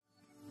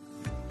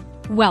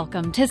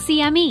Welcome to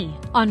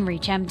CME on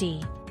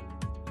ReachMD.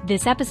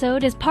 This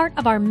episode is part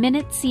of our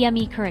Minute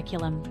CME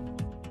curriculum.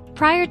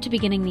 Prior to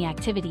beginning the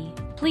activity,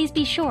 please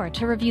be sure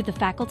to review the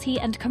faculty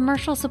and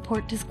commercial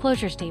support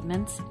disclosure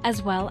statements,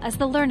 as well as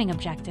the learning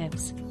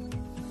objectives.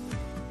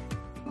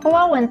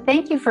 Hello, and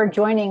thank you for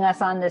joining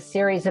us on this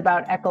series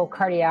about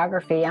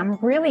echocardiography. I'm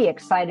really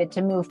excited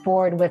to move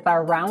forward with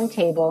our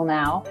roundtable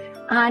now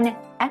on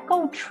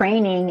echo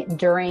training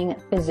during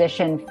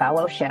physician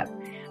fellowship.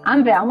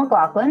 I'm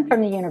McLaughlin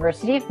from the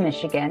University of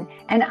Michigan,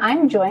 and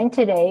I'm joined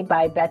today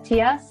by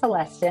Bettia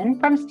Celestin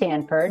from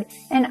Stanford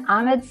and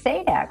Ahmed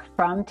Sadek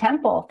from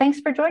Temple. Thanks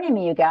for joining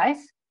me, you guys.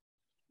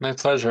 My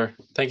pleasure.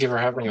 Thank you for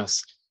having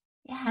us.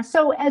 Yeah,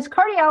 so as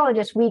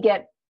cardiologists, we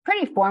get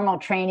pretty formal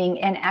training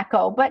in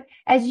echo, but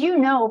as you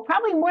know,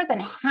 probably more than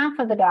half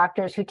of the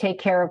doctors who take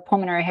care of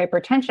pulmonary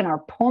hypertension are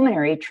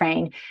pulmonary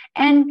trained,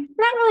 and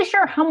not really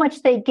sure how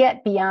much they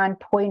get beyond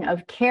point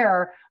of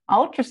care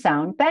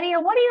ultrasound.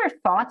 Bettia, what are your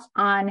thoughts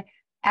on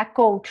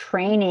echo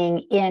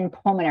training in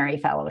pulmonary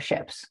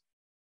fellowships?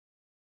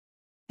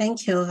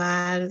 Thank you,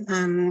 Val.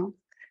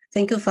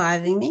 Thank you for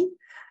having me.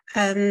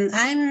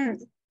 I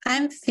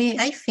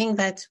think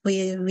that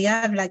we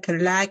have like a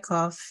lack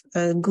of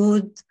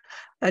good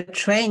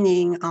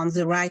training on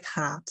the right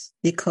heart,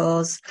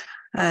 because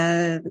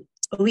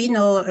we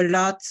know a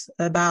lot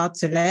about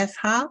the left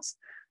heart,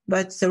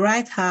 but the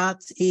right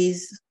heart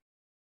is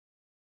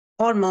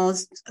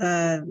almost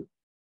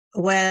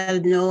well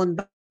known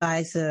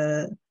by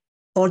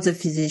all the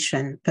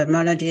physicians,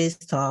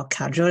 pulmonologists or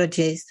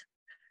cardiologists.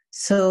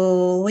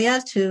 So we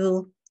have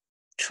to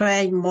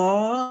train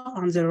more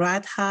on the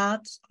right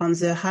heart, on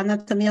the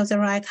anatomy of the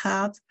right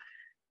heart,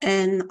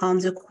 and on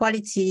the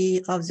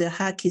quality of the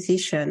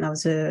acquisition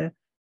of the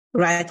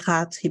right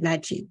heart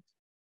imaging.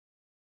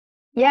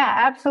 Yeah,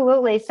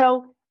 absolutely.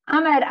 So,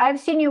 Ahmed, I've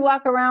seen you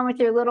walk around with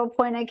your little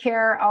point of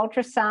care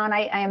ultrasound.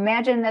 I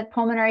imagine that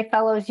pulmonary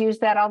fellows use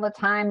that all the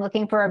time,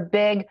 looking for a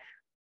big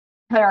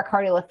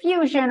pericardial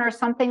effusion or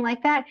something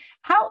like that.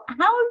 How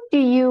do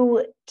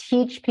you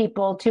teach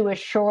people to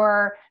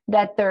assure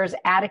that there's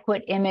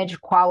adequate image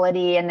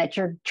quality and that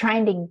you're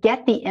trying to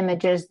get the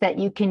images that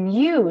you can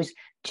use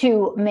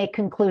to make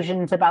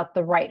conclusions about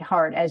the right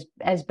heart, as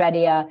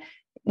Bettia,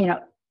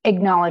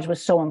 acknowledged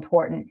was so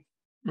important?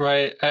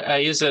 Right. I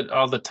use it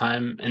all the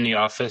time in the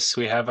office.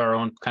 We have our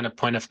own kind of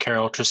point of care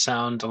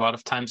ultrasound. A lot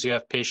of times we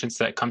have patients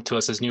that come to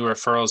us as new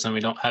referrals and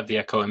we don't have the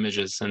echo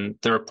images, and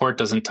the report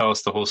doesn't tell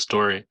us the whole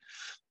story.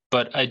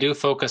 But I do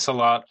focus a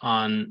lot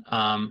on,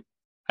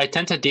 I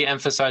tend to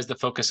de-emphasize the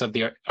focus of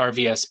the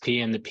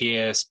RVSP and the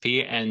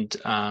PASP, and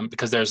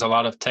because there's a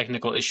lot of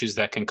technical issues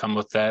that can come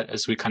with that,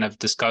 as we kind of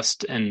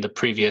discussed in the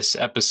previous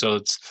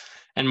episodes,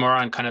 and more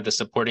on kind of the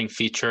supporting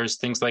features,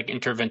 things like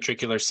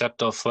interventricular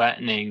septal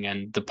flattening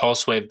and the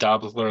pulse wave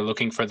Doppler,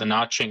 looking for the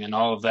notching, and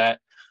all of that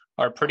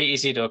are pretty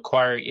easy to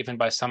acquire even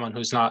by someone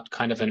who's not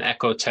kind of an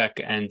echo tech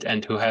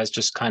and who has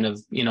just kind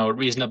of,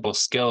 reasonable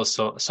skills.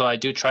 So I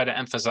do try to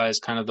emphasize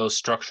kind of those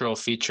structural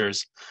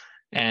features.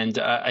 And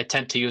I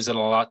tend to use it a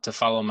lot to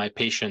follow my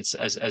patients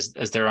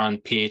as they're on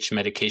pH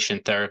medication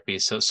therapy.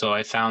 So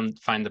I find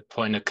the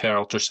point of care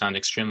ultrasound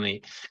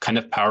extremely kind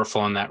of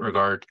powerful in that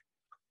regard.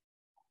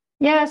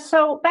 Yeah,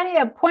 so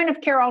Bettia, point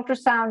of care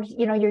ultrasound,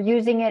 you're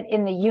using it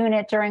in the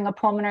unit during a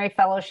pulmonary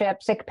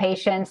fellowship, sick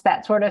patients,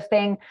 that sort of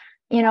thing.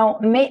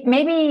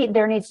 Maybe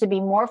there needs to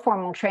be more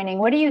formal training.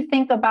 What do you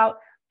think about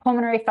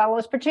pulmonary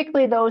fellows,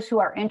 particularly those who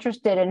are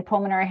interested in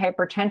pulmonary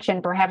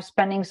hypertension, perhaps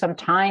spending some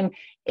time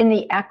in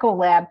the echo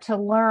lab to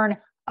learn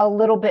a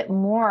little bit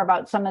more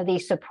about some of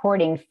these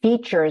supporting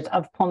features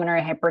of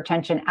pulmonary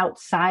hypertension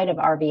outside of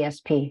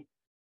RVSP?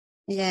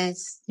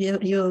 Yes,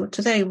 you're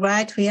totally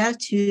right. We have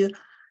to,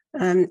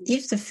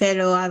 if the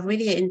fellow are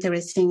really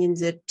interested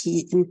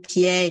in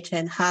pH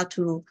and how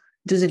to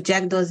do the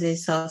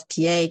diagnosis of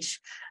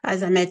pH,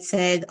 as Ahmed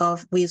said,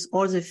 with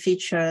all the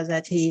features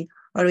that he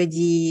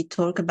already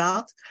talked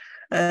about,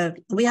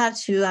 we have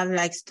to have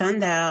like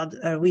standard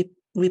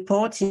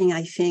reporting,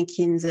 I think,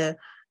 in the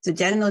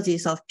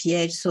diagnosis of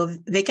pH, so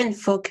they can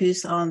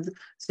focus on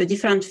the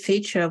different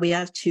features we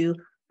have to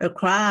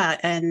acquire,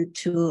 and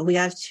we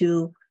have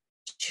to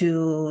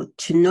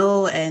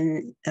know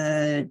and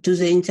do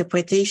the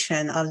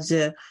interpretation of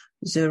the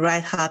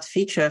right heart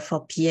feature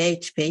for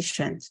pH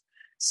patients.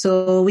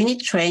 So we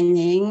need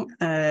training,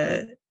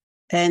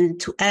 and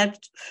to help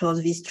for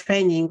this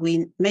training,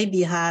 we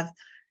maybe have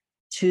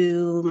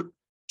to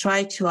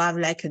try to have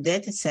like a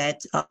data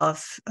set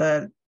of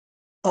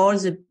all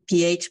the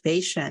pH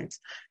patients,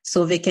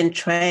 so they can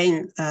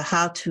train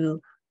how to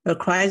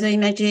acquire the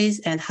images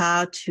and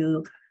how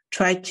to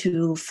try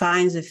to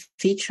find the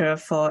feature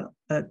for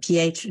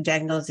pH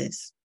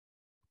diagnosis.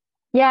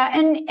 Yeah,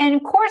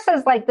 and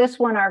courses like this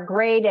one are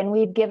great, and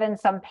we've given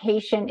some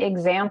patient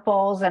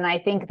examples, and I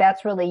think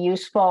that's really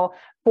useful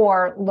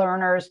for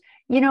learners.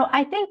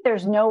 I think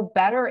there's no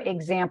better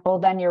example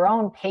than your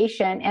own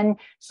patient, and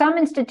some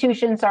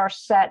institutions are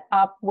set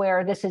up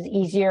where this is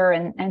easier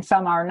and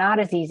some are not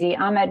as easy.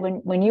 Ahmed,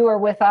 when you were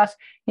with us,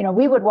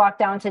 we would walk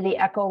down to the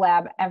echo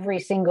lab every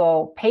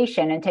single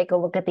patient and take a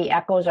look at the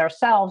echoes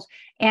ourselves,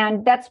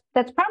 and that's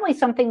probably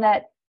something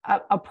that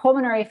a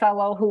pulmonary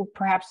fellow who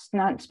perhaps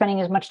not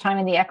spending as much time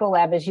in the echo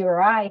lab as you or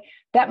I,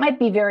 that might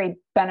be very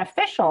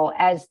beneficial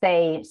as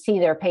they see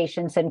their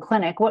patients in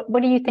clinic.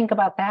 What do you think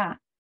about that?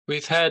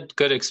 We've had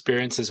good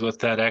experiences with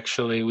that,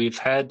 actually. We've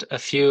had a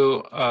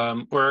few,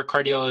 we're a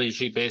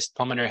cardiology-based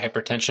pulmonary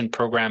hypertension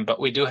program, but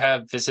we do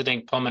have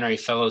visiting pulmonary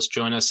fellows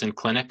join us in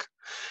clinic.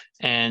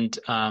 And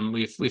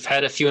we've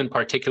had a few in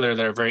particular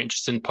that are very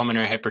interested in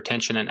pulmonary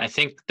hypertension. And I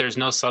think there's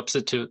no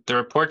substitute. The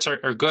reports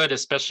are good,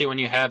 especially when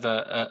you have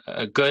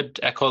a good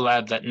echo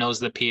lab that knows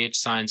the pH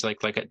signs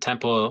like at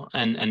Temple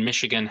and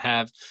Michigan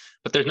have.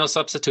 But there's no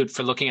substitute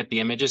for looking at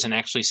the images and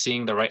actually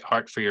seeing the right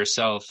heart for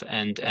yourself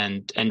and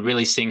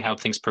really seeing how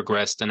things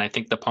progressed. And I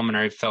think the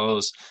pulmonary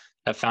fellows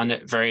have found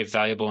it very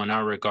valuable in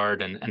our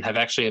regard and have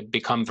actually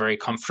become very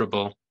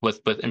comfortable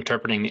with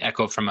interpreting the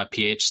echo from a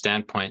pH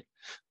standpoint.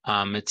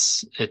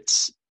 It's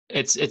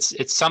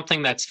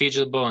something that's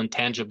feasible and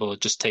tangible.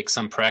 It just takes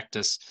some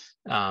practice,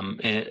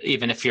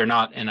 even if you're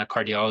not in a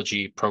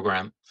cardiology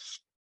program.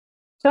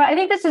 So I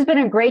think this has been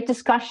a great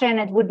discussion.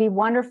 It would be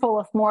wonderful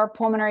if more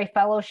pulmonary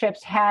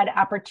fellowships had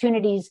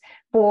opportunities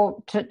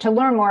to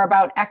learn more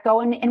about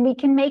echo, and we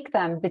can make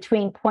them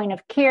between point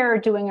of care,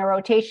 doing a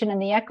rotation in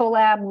the echo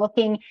lab,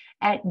 looking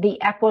at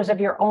the echoes of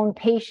your own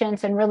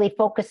patients, and really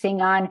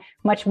focusing on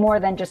much more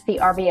than just the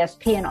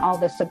RVSP and all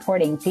the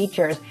supporting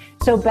features.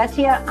 So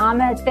Bettia,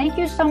 Ahmed, thank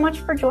you so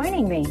much for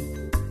joining me.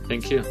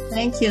 Thank you.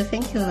 Thank you.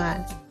 Thank you,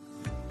 Val.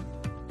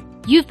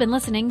 You've been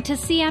listening to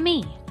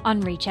CME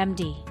on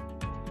ReachMD.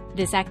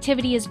 This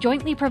activity is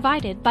jointly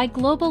provided by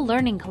Global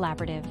Learning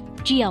Collaborative,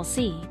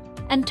 GLC,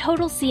 and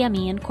Total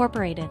CME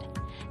Incorporated,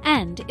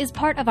 and is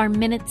part of our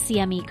Minute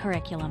CME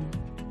curriculum.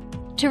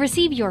 To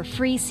receive your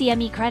free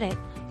CME credit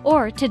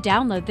or to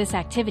download this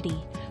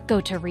activity, go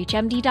to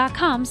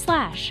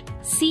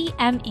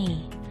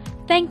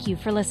reachmd.com/CME. Thank you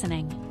for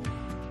listening.